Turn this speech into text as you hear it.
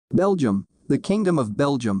Belgium, the Kingdom of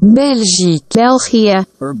Belgium, Belgique, België,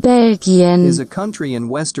 or Belgien, is a country in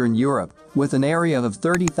Western Europe with an area of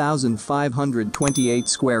 30,528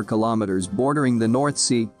 square kilometers bordering the North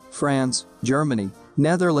Sea, France, Germany,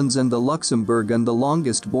 Netherlands and the Luxembourg, and the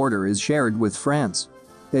longest border is shared with France.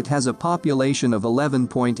 It has a population of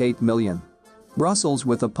 11.8 million. Brussels,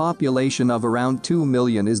 with a population of around 2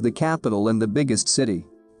 million, is the capital and the biggest city.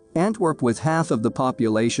 Antwerp, with half of the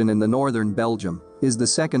population in the northern Belgium, is the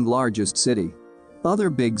second largest city. Other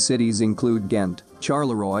big cities include Ghent,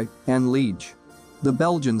 Charleroi, and Liège. The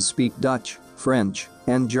Belgians speak Dutch, French,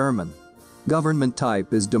 and German. Government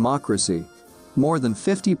type is democracy. More than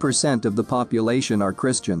 50% of the population are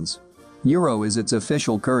Christians. Euro is its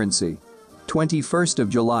official currency. 21st of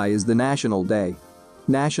July is the National Day.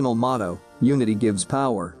 National motto: Unity gives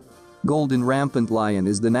power. Golden rampant lion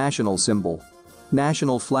is the national symbol.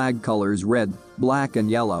 National flag colors red, black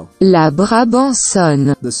and yellow. La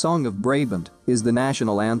Brabançonne. The Song of Brabant is the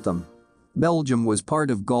national anthem. Belgium was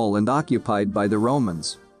part of Gaul and occupied by the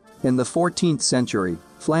Romans. In the 14th century,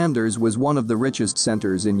 Flanders was one of the richest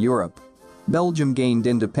centers in Europe. Belgium gained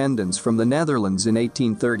independence from the Netherlands in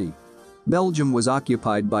 1830. Belgium was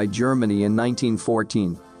occupied by Germany in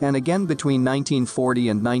 1914, and again between 1940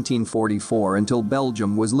 and 1944 until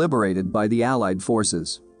Belgium was liberated by the Allied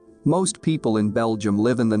forces. Most people in Belgium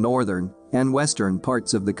live in the northern and western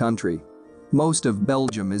parts of the country. Most of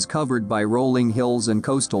Belgium is covered by rolling hills and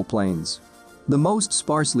coastal plains. The most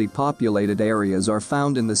sparsely populated areas are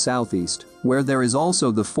found in the southeast, where there is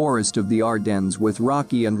also the forest of the Ardennes with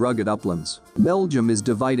rocky and rugged uplands. Belgium is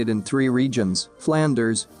divided in 3 regions: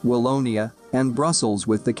 Flanders, Wallonia, and Brussels,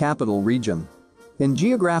 with the capital region. In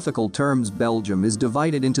geographical terms, Belgium is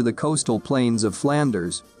divided into the coastal plains of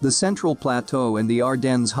Flanders, the Central Plateau and the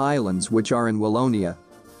Ardennes Highlands, which are in Wallonia.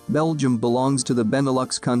 Belgium belongs to the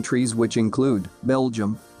Benelux countries, which include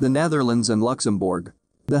Belgium, the Netherlands and Luxembourg.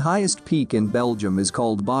 The highest peak in Belgium is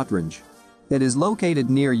called Botrange. It is located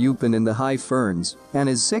near Eupen in the High Ferns and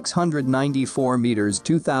is 694 meters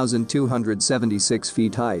 (2,276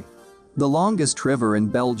 feet) high. The longest river in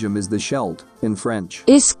Belgium is the Scheldt, in French.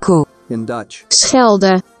 Isco. In Dutch.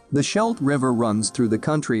 Schelde. The Scheldt River runs through the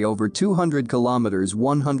country over 200 kilometers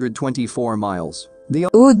 (124 miles). The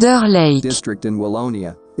Oder Lake district in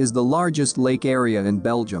Wallonia is the largest lake area in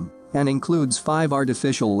Belgium and includes 5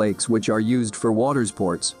 artificial lakes which are used for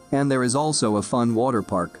watersports, and there is also a fun water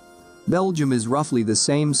park. Belgium is roughly the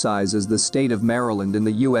same size as the state of Maryland in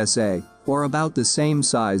the USA, or about the same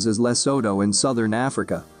size as Lesotho in southern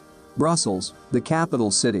Africa. Brussels, the capital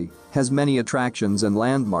city, has many attractions and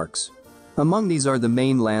landmarks. Among these are the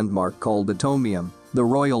main landmark called Atomium, the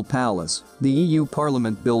Royal Palace, the EU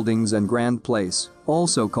Parliament buildings and Grand Place,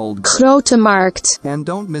 also called Grote Markt. And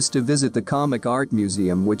don't miss to visit the Comic Art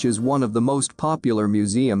Museum, which is one of the most popular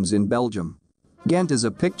museums in Belgium. Ghent is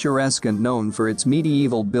a picturesque and known for its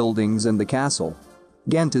medieval buildings and the castle.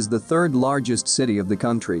 Ghent is the 3rd largest city of the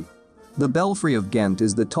country. The Belfry of Ghent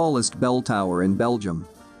is the tallest bell tower in Belgium.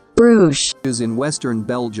 Bruges in western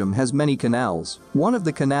Belgium has many canals. One of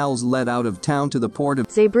the canals led out of town to the port of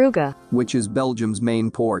Zeebrugge, which is Belgium's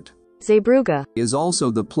main port. Zeebrugge Is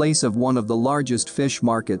also the place of one of the largest fish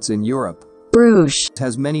markets in Europe. Bruges It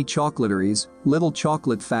has many chocolateries, little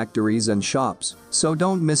chocolate factories and shops, so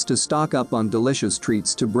don't miss to stock up on delicious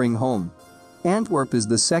treats to bring home. Antwerp is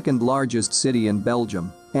the 2nd largest city in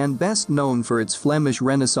Belgium and best known for its Flemish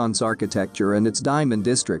Renaissance architecture and its diamond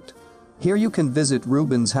district. Here you can visit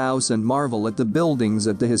Rubens' house and marvel at the buildings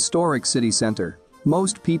at the historic city center.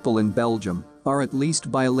 Most people in Belgium are at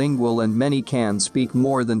least bilingual and many can speak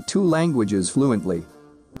more than 2 languages fluently.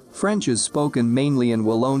 French is spoken mainly in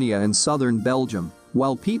Wallonia and southern Belgium,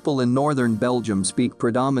 while people in northern Belgium speak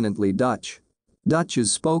predominantly Dutch. Dutch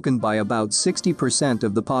is spoken by about 60%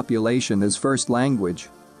 of the population as first language.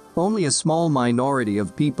 Only a small minority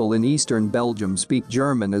of people in eastern Belgium speak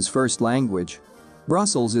German as first language.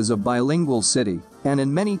 Brussels is a bilingual city, and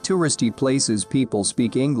in many touristy places people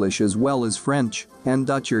speak English as well as French and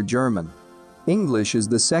Dutch or German. English is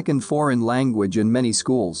the 2nd foreign language in many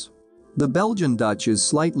schools. The Belgian Dutch is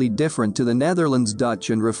slightly different to the Netherlands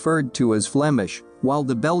Dutch and referred to as Flemish, while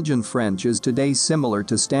the Belgian French is today similar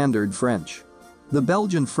to Standard French. The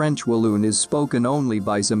Belgian French Walloon is spoken only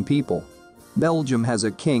by some people. Belgium has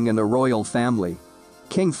a king and a royal family.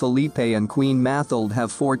 King Philippe and Queen Mathilde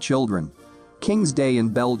have 4 children. King's Day in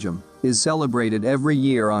Belgium is celebrated every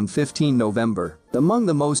year on 15 November. Among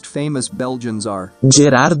the most famous Belgians are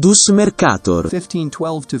Gerardus Mercator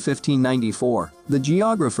 1512 to 1594. The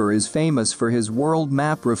geographer is famous for his world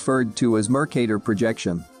map referred to as Mercator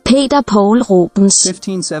projection. Peter Paul Rubens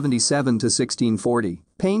 1577 to 1640.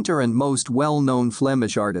 Painter and most well-known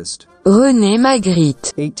Flemish artist. René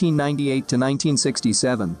Magritte. 1898 to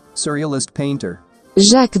 1967, surrealist painter.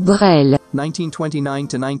 Jacques Brel. 1929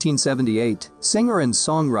 to 1978, singer and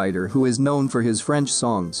songwriter who is known for his French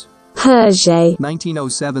songs. Hergé.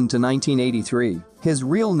 1907 to 1983, his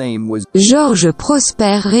real name was Georges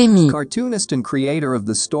Prosper Rémy. cartoonist and creator of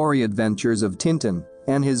the story adventures of Tintin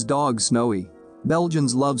and his dog Snowy.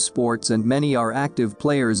 Belgians love sports and many are active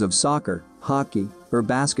players of soccer, hockey, or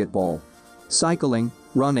basketball. Cycling,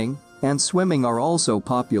 running, and swimming are also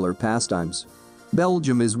popular pastimes.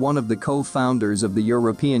 Belgium is one of the co-founders of the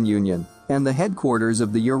European Union, and the headquarters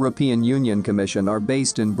of the European Union Commission are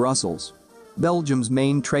based in Brussels. Belgium's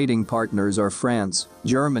main trading partners are France,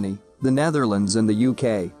 Germany, the Netherlands and the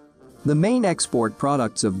UK. The main export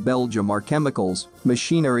products of Belgium are chemicals,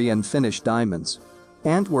 machinery and finished diamonds.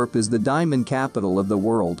 Antwerp is the diamond capital of the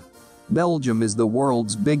world. Belgium is the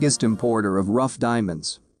world's biggest importer of rough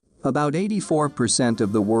diamonds. About 84%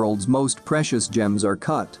 of the world's most precious gems are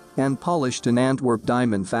cut and polished in Antwerp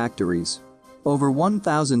diamond factories. Over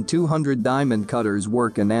 1,200 diamond cutters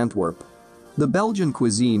work in Antwerp. The Belgian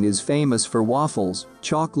cuisine is famous for waffles,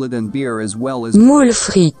 chocolate and beer as well as Moules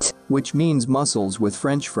frites. which means mussels with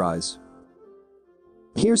French fries.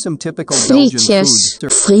 Here's some typical Belgian Frietjes. food.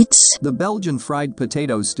 Frites. The Belgian fried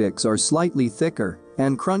potato sticks are slightly thicker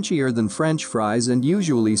and crunchier than French fries and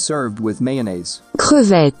usually served with mayonnaise.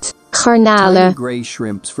 Crevettes. Tiny Garnalen. gray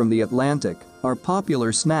shrimps from the Atlantic are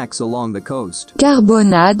popular snacks along the coast.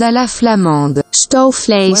 Carbonade à la flamande.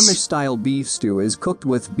 Stoofvlees. Flemish-style beef stew is cooked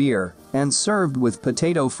with beer and served with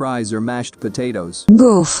potato fries or mashed potatoes.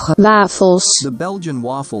 Gaufres. Wafels. The Belgian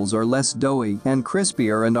waffles are less doughy and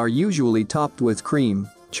crispier and are usually topped with cream,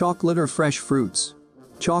 chocolate or fresh fruits.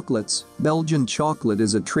 Chocolates. Belgian chocolate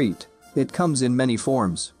is a treat. It comes in many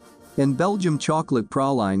forms. In Belgium, chocolate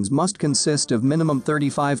pralines must consist of minimum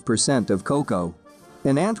 35% of cocoa.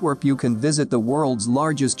 In Antwerp you can visit the world's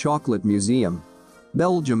largest chocolate museum.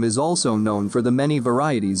 Belgium is also known for the many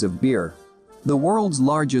varieties of beer. The world's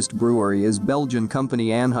largest brewery is Belgian company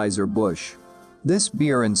Anheuser-Busch. This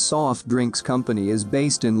beer and soft drinks company is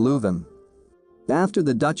based in Leuven. After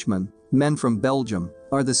the Dutchmen, men from Belgium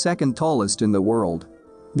are the second tallest in the world.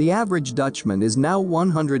 The average Dutchman is now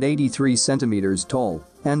 183 centimeters tall,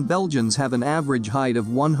 and Belgians have an average height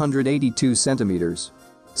of 182 centimeters.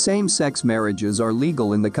 Same-sex marriages are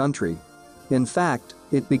legal in the country. In fact,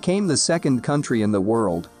 it became the second country in the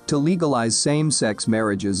world to legalize same-sex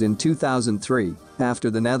marriages in 2003, after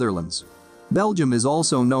the Netherlands. Belgium is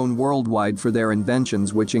also known worldwide for their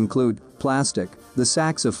inventions which include plastic, the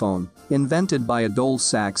saxophone, invented by Adolphe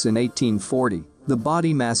Sax in 1840, the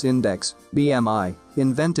body mass index, BMI,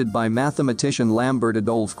 invented by mathematician Lambert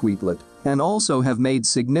Adolphe Quetelet, and also have made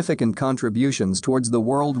significant contributions towards the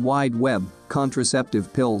World Wide Web,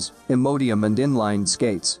 contraceptive pills, Imodium and inline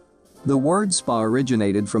skates. The word spa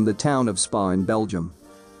originated from the town of Spa in Belgium.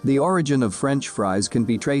 The origin of French fries can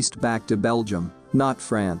be traced back to Belgium, not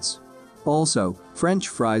France. Also, French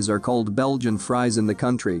fries are called Belgian fries in the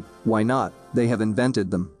country. Why not? They have invented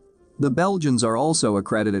them. The Belgians are also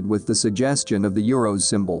accredited with the suggestion of the euro's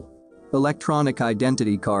symbol. Electronic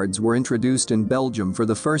identity cards were introduced in Belgium for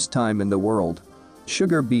the first time in the world.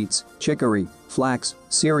 Sugar beets, chicory, flax,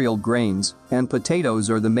 cereal grains, and potatoes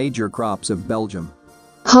are the major crops of Belgium.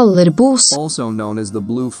 Hallerbosch. Also known as the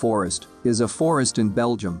Blue Forest, is a forest in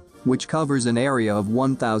Belgium, which covers an area of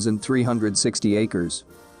 1,360 acres.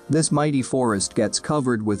 This mighty forest gets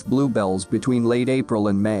covered with bluebells between late April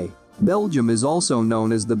and May. Belgium is also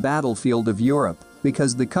known as the battlefield of Europe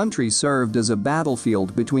because the country served as a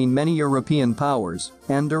battlefield between many European powers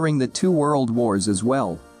and during the two world wars as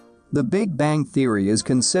well. The Big Bang Theory is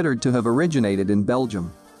considered to have originated in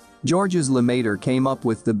Belgium. Georges Lemaitre came up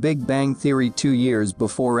with the Big Bang Theory 2 years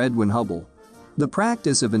before Edwin Hubble. The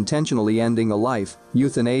practice of intentionally ending a life,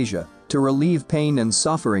 euthanasia, to relieve pain and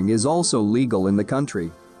suffering is also legal in the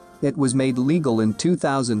country. It was made legal in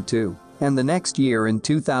 2002, and the next year in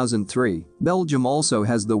 2003, Belgium also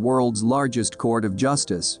has the world's largest court of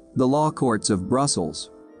justice, the Law Courts of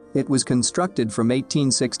Brussels. It was constructed from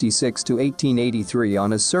 1866 to 1883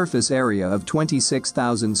 on a surface area of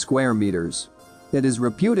 26,000 square meters. It is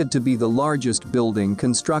reputed to be the largest building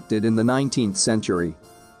constructed in the 19th century.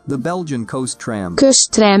 The Belgian Coast Tram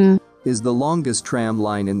Kusttram. is the longest tram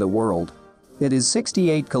line in the world. It is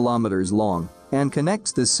 68 kilometers long and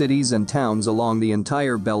connects the cities and towns along the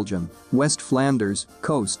entire Belgian, West Flanders,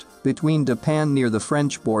 coast, between De Panne near the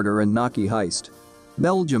French border and Knokke-Heist.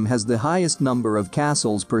 Belgium has the highest number of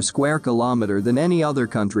castles per square kilometer than any other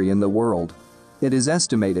country in the world. It is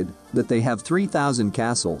estimated that they have 3,000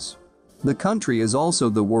 castles. The country is also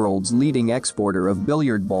the world's leading exporter of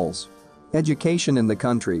billiard balls. Education in the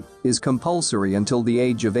country is compulsory until the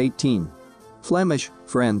age of 18. Flemish,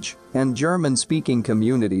 French, and German-speaking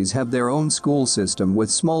communities have their own school system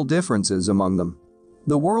with small differences among them.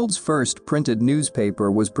 The world's first printed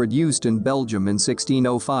newspaper was produced in Belgium in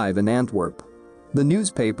 1605 in Antwerp. The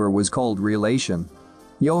newspaper was called Relation.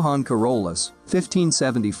 Johann Carolus,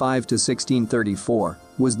 1575 to 1634,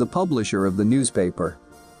 was the publisher of the newspaper.